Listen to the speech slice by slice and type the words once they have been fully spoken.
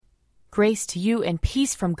Grace to you and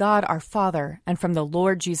peace from God our Father and from the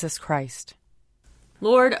Lord Jesus Christ.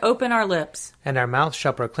 Lord, open our lips, and our mouth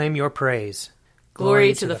shall proclaim your praise.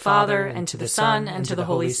 Glory to the Father, and to the Son, and to the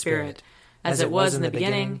Holy Spirit, as it was in the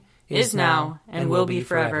beginning, is now, and will be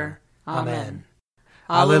forever. Amen.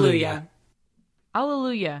 Alleluia.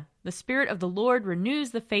 Alleluia. The Spirit of the Lord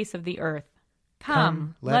renews the face of the earth.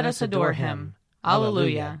 Come, let us adore him.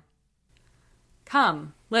 Alleluia.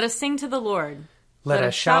 Come, let us sing to the Lord. Let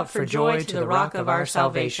us shout for joy to the rock of our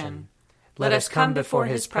salvation. Let us come before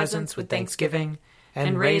his presence with thanksgiving,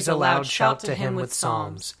 and raise a loud shout to him with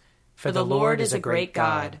psalms. For the Lord is a great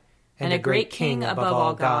God, and a great King above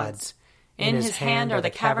all gods. In his hand are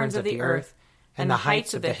the caverns of the earth, and the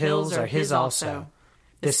heights of the hills are his also.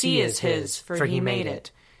 The sea is his, for he made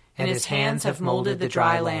it, and his hands have molded the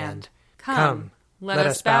dry land. Come, let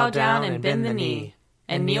us bow down and bend the knee,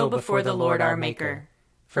 and kneel before the Lord our Maker.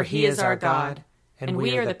 For he is our God, and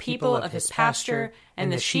we are the people of his pasture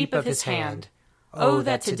and the sheep of his hand. Oh,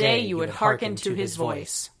 that today you would hearken to his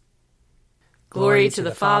voice. Glory to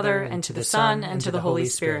the Father, and to the Son, and to the Holy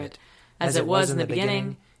Spirit, as it was in the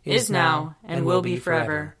beginning, is now, and will be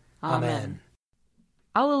forever. Amen.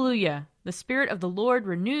 Alleluia. The Spirit of the Lord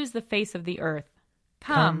renews the face of the earth.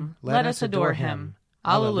 Come, let us adore him.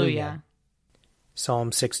 Alleluia.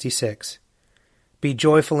 Psalm 66. Be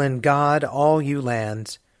joyful in God, all you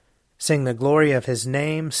lands. Sing the glory of his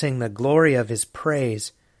name, sing the glory of his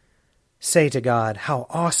praise. Say to God, how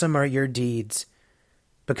awesome are your deeds!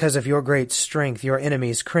 Because of your great strength, your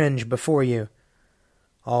enemies cringe before you.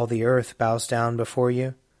 All the earth bows down before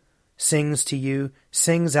you, sings to you,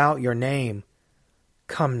 sings out your name.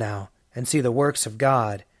 Come now and see the works of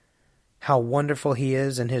God, how wonderful he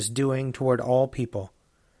is in his doing toward all people.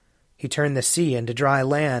 He turned the sea into dry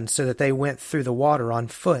land so that they went through the water on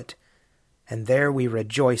foot. And there we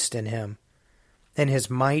rejoiced in him. In his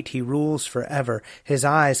might he rules forever. His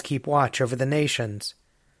eyes keep watch over the nations.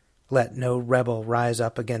 Let no rebel rise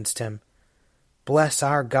up against him. Bless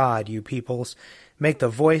our God, you peoples. Make the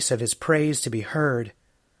voice of his praise to be heard,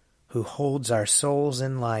 who holds our souls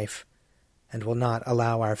in life and will not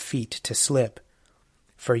allow our feet to slip.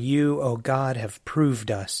 For you, O God, have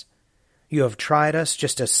proved us. You have tried us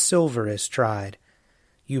just as silver is tried.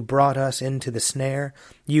 You brought us into the snare.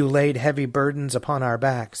 You laid heavy burdens upon our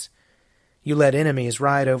backs. You let enemies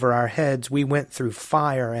ride over our heads. We went through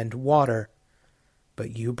fire and water.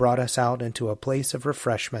 But you brought us out into a place of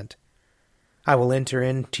refreshment. I will enter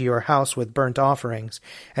into your house with burnt offerings,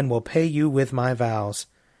 and will pay you with my vows,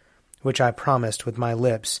 which I promised with my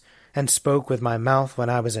lips, and spoke with my mouth when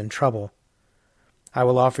I was in trouble. I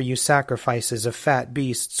will offer you sacrifices of fat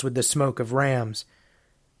beasts with the smoke of rams.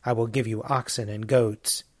 I will give you oxen and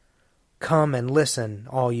goats. Come and listen,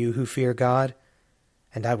 all you who fear God,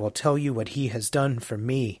 and I will tell you what he has done for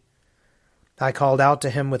me. I called out to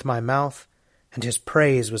him with my mouth, and his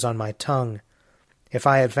praise was on my tongue. If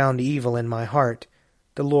I had found evil in my heart,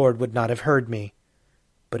 the Lord would not have heard me.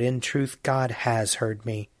 But in truth God has heard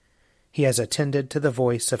me. He has attended to the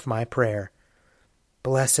voice of my prayer.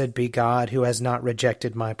 Blessed be God who has not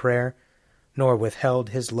rejected my prayer, nor withheld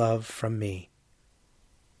his love from me.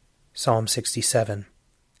 Psalm 67.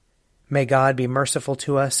 May God be merciful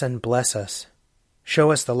to us and bless us.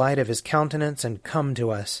 Show us the light of his countenance and come to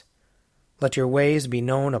us. Let your ways be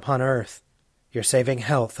known upon earth, your saving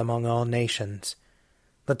health among all nations.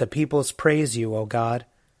 Let the peoples praise you, O God.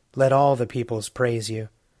 Let all the peoples praise you.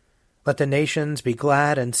 Let the nations be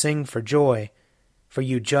glad and sing for joy, for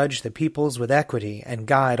you judge the peoples with equity and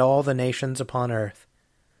guide all the nations upon earth.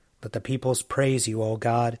 Let the peoples praise you, O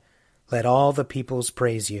God. Let all the peoples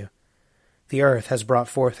praise you. The earth has brought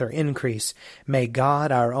forth her increase. May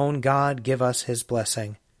God, our own God, give us his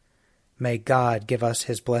blessing. May God give us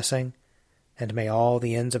his blessing, and may all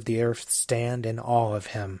the ends of the earth stand in awe of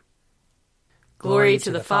him. Glory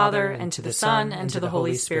to the Father, and to the Son, and to the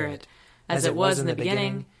Holy Spirit, as it was in the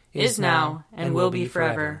beginning, is now, and will be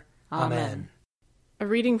forever. Amen. A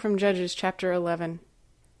reading from Judges chapter 11.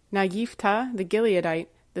 Now Yiphtah the Gileadite,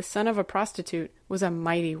 the son of a prostitute, was a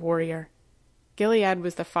mighty warrior. Gilead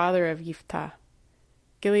was the father of Yiphtah.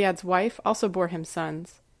 Gilead's wife also bore him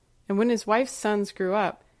sons. And when his wife's sons grew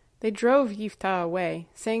up, they drove Yiphtah away,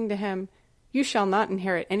 saying to him, You shall not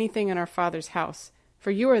inherit anything in our father's house, for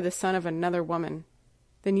you are the son of another woman.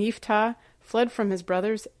 Then Yiphtah fled from his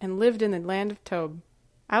brothers and lived in the land of Tob.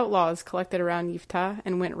 Outlaws collected around Yiphtah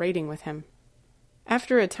and went raiding with him.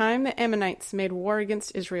 After a time the Ammonites made war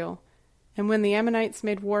against Israel. And when the Ammonites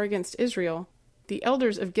made war against Israel, the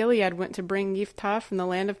elders of Gilead went to bring Yiphtah from the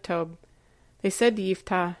land of Tob. They said to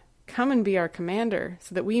Yiphtah, Come and be our commander,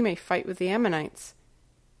 so that we may fight with the Ammonites.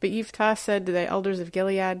 But Yiphtah said to the elders of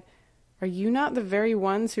Gilead, Are you not the very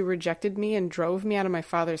ones who rejected me and drove me out of my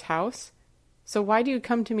father's house? So why do you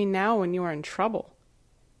come to me now when you are in trouble?"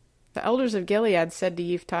 The elders of Gilead said to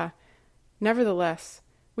Yiphtah, "Nevertheless,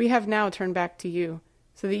 we have now turned back to you,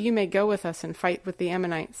 so that you may go with us and fight with the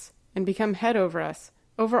Ammonites, and become head over us,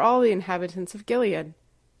 over all the inhabitants of Gilead."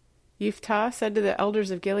 Yiphtah said to the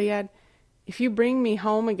elders of Gilead, "If you bring me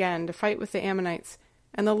home again to fight with the Ammonites,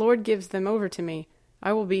 and the Lord gives them over to me,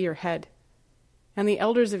 I will be your head." And the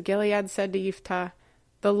elders of Gilead said to Yiphtah,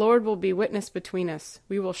 "The Lord will be witness between us.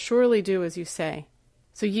 We will surely do as you say."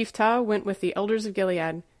 So Yiphtah went with the elders of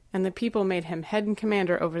Gilead, and the people made him head and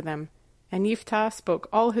commander over them. And Yiphtah spoke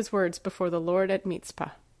all his words before the Lord at Mizpah.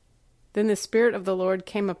 Then the Spirit of the Lord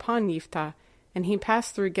came upon Yiphtah, and he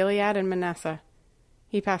passed through Gilead and Manasseh.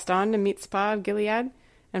 He passed on to Mizpah of Gilead,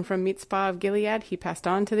 and from Mizpah of Gilead he passed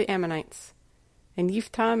on to the Ammonites. And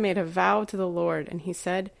Yiphtah made a vow to the Lord, and he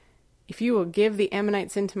said, "If you will give the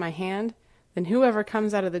Ammonites into my hand, then whoever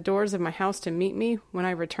comes out of the doors of my house to meet me when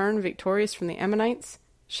I return victorious from the Ammonites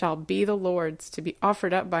shall be the Lord's, to be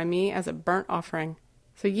offered up by me as a burnt offering."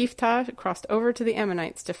 So Yiphtah crossed over to the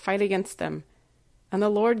Ammonites to fight against them, and the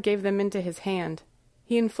Lord gave them into his hand.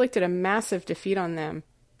 He inflicted a massive defeat on them,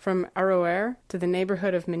 from Aroer to the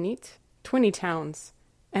neighborhood of Minit, 20 towns,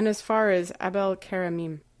 and as far as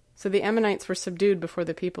Abel-keramim. So the Ammonites were subdued before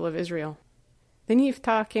the people of Israel. Then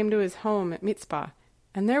Yiphtah came to his home at Mizpah,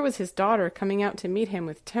 and there was his daughter coming out to meet him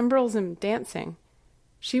with timbrels and dancing.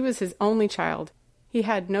 She was his only child. He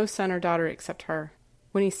had no son or daughter except her.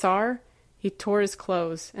 When he saw her, he tore his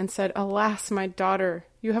clothes and said, "Alas, my daughter,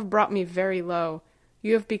 you have brought me very low.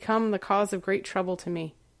 You have become the cause of great trouble to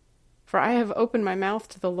me. For I have opened my mouth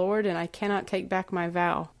to the Lord, and I cannot take back my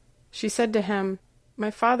vow." She said to him,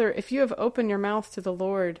 "My father, if you have opened your mouth to the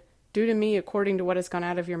Lord, do to me according to what has gone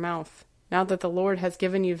out of your mouth, now that the Lord has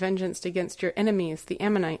given you vengeance against your enemies, the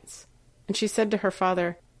Ammonites." And she said to her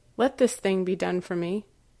father, "Let this thing be done for me.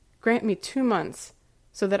 Grant me 2 months,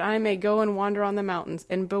 so that I may go and wander on the mountains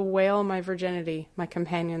and bewail my virginity, my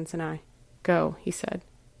companions and I." "Go," he said,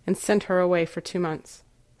 and sent her away for 2 months.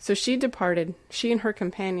 So she departed, she and her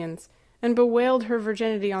companions, and bewailed her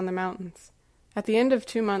virginity on the mountains. At the end of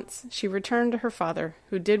 2 months she returned to her father,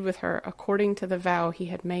 who did with her according to the vow he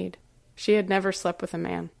had made. She had never slept with a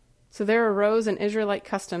man. So there arose an Israelite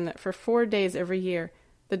custom that for 4 days every year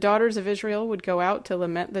the daughters of Israel would go out to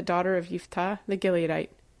lament the daughter of Yiphtah the Gileadite.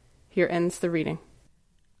 Here ends the reading.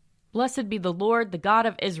 Blessed be the Lord, the God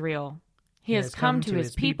of Israel. He has come to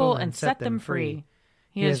his people and set them free.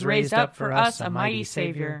 He has raised up for us a mighty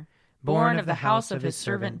Savior, born of the house of his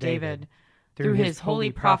servant David. Through his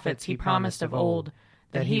holy prophets he promised of old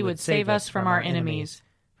that he would save us from our enemies,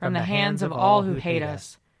 from the hands of all who hate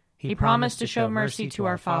us. He promised to show mercy to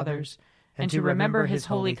our fathers, and to remember his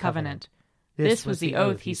holy covenant. This was the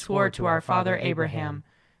oath he swore to our father Abraham,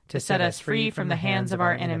 to set us free from the hands of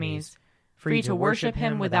our enemies, free to worship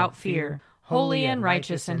him without fear, holy and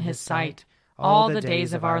righteous in his sight, all the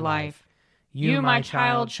days of our life. You, my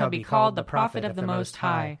child, shall be called the prophet of the Most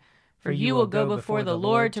High, for you will go before the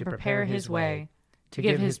Lord to prepare his way, to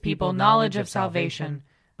give his people knowledge of salvation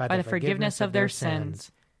by the forgiveness of their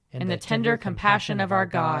sins. In the tender compassion of our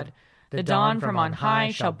God, the dawn from on high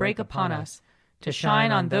shall break upon us, to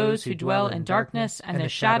shine on those who dwell in darkness and the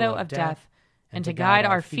shadow of death, and to guide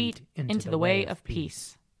our feet into the way of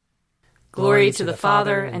peace. Glory to the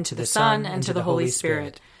Father, and to the Son, and to the Holy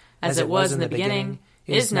Spirit, as it was in the beginning,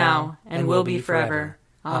 is now, and will be forever.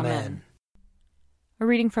 Amen. A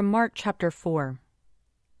reading from Mark chapter 4.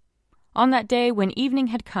 On that day, when evening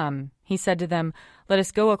had come, he said to them, "Let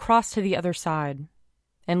us go across to the other side."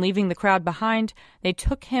 And leaving the crowd behind, they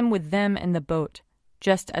took him with them in the boat,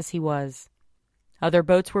 just as he was. Other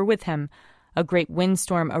boats were with him. A great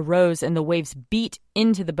windstorm arose, and the waves beat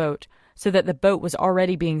into the boat, so that the boat was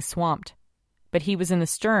already being swamped. But he was in the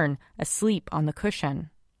stern, asleep on the cushion.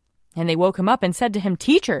 And they woke him up and said to him,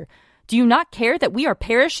 "Teacher, do you not care that we are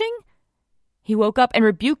perishing?" He woke up and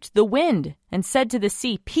rebuked the wind, and said to the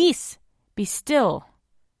sea, "Peace, be still."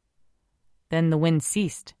 Then the wind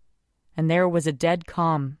ceased, and there was a dead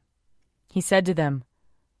calm. He said to them,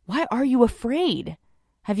 "Why are you afraid?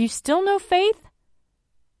 Have you still no faith?"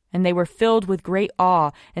 And they were filled with great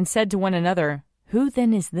awe, and said to one another, "Who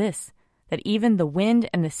then is this, that even the wind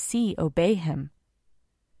and the sea obey him?"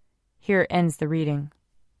 Here ends the reading.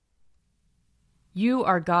 You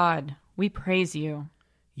are God, we praise you.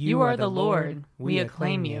 You are the Lord, we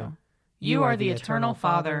acclaim you. You are the eternal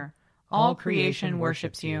Father, all creation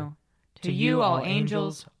worships you. To you all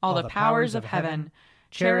angels, all the powers of heaven,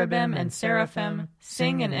 cherubim and seraphim,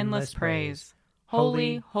 sing in endless praise.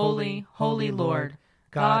 Holy, holy, holy Lord,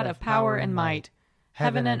 God of power and might.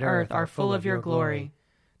 Heaven and earth are full of your glory.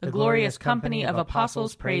 The glorious company of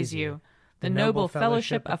apostles praise you. The noble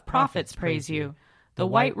fellowship of prophets praise you. The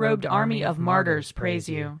white-robed army of martyrs praise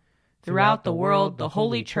you. Throughout the world the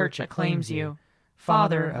Holy Church acclaims you.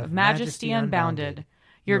 Father of majesty unbounded,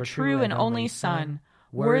 your true and only Son,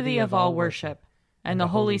 worthy of all worship, and the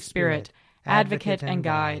Holy Spirit, advocate and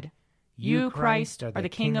guide. You, Christ, are the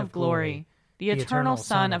King of glory, the eternal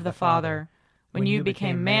Son of the Father. When you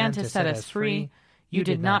became man to set us free, you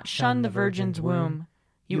did not shun the Virgin's womb.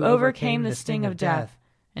 You overcame the sting of death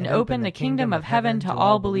and opened the kingdom of heaven to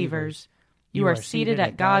all believers. You are seated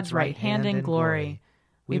at God's right hand in glory.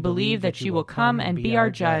 We believe that you will come and be our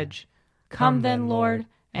judge. Come then, Lord,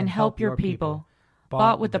 and help your people,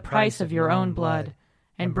 bought with the price of your own blood,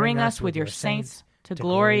 and bring us with your saints to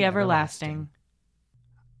glory everlasting.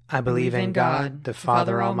 I believe in God, the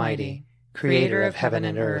Father Almighty, creator of heaven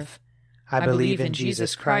and earth. I believe in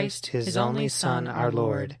Jesus Christ, his only Son, our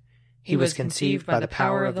Lord. He was conceived by the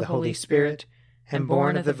power of the Holy Spirit and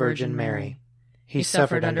born of the Virgin Mary. He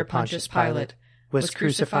suffered under Pontius Pilate, was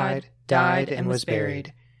crucified, died, and was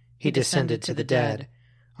buried. He descended to the dead.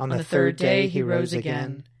 On the third day he rose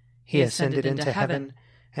again. He ascended into heaven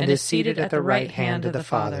and is seated at the right hand of the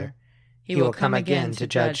Father. He will come again to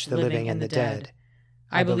judge the living and the dead.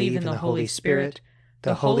 I believe in the Holy Spirit,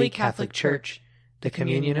 the Holy Catholic Church, the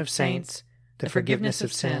communion of saints, the forgiveness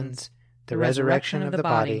of sins, the resurrection of the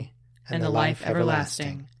body, and the life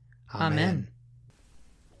everlasting. Amen.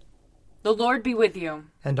 The Lord be with you.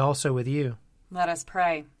 And also with you. Let us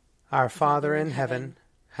pray. Our Father in heaven,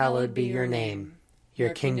 hallowed be your name.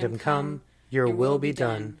 Your kingdom come, your will be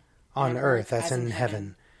done, on earth as in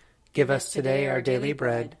heaven. Give us today our daily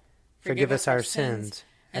bread. Forgive us our sins,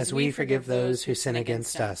 as we forgive those who sin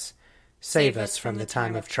against us. Save us from the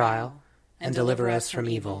time of trial, and deliver us from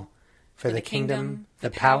evil. For the kingdom, the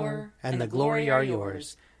power, and the glory are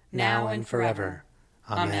yours, now and forever.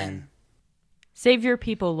 Amen. Save your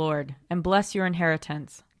people, Lord, and bless your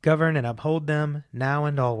inheritance. Govern and uphold them, now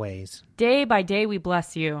and always. Day by day we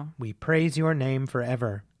bless you. We praise your name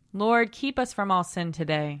forever. Lord, keep us from all sin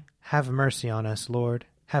today. Have mercy on us, Lord.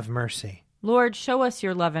 Have mercy. Lord, show us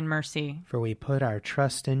your love and mercy. For we put our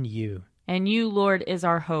trust in you. And you, Lord, is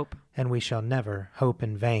our hope. And we shall never hope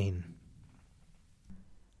in vain.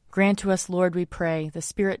 Grant to us, Lord, we pray, the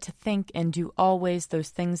spirit to think and do always those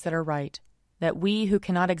things that are right, that we who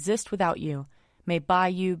cannot exist without you may by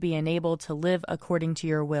you be enabled to live according to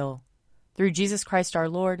your will. Through Jesus Christ our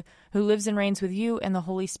Lord, who lives and reigns with you and the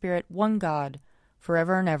Holy Spirit, one God,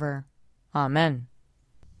 forever and ever. Amen.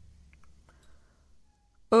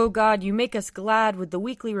 O God, you make us glad with the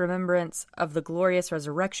weekly remembrance of the glorious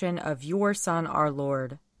resurrection of your Son, our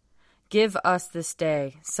Lord. Give us this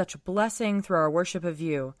day such blessing through our worship of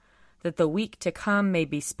you, that the week to come may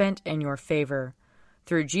be spent in your favor.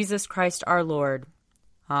 Through Jesus Christ our Lord.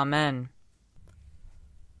 Amen.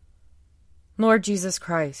 Lord Jesus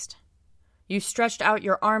Christ, you stretched out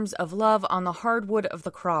your arms of love on the hard wood of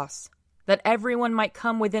the cross, that everyone might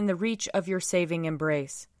come within the reach of your saving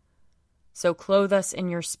embrace. So clothe us in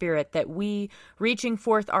your Spirit, that we, reaching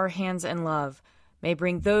forth our hands in love, may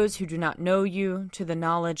bring those who do not know you to the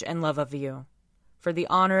knowledge and love of you. For the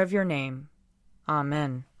honor of your name.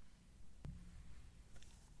 Amen.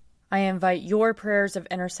 I invite your prayers of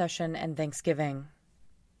intercession and thanksgiving.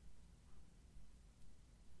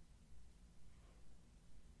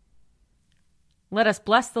 Let us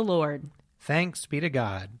bless the Lord. Thanks be to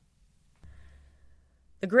God.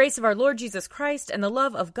 The grace of our Lord Jesus Christ and the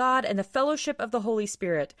love of God and the fellowship of the Holy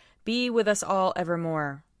Spirit be with us all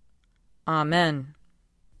evermore. Amen.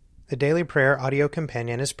 The Daily Prayer audio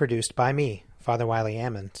companion is produced by me, Father Wiley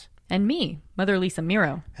Ammons. And me, Mother Lisa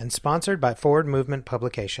Miro. And sponsored by Forward Movement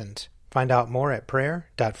Publications. Find out more at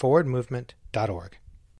prayer.forwardmovement.org.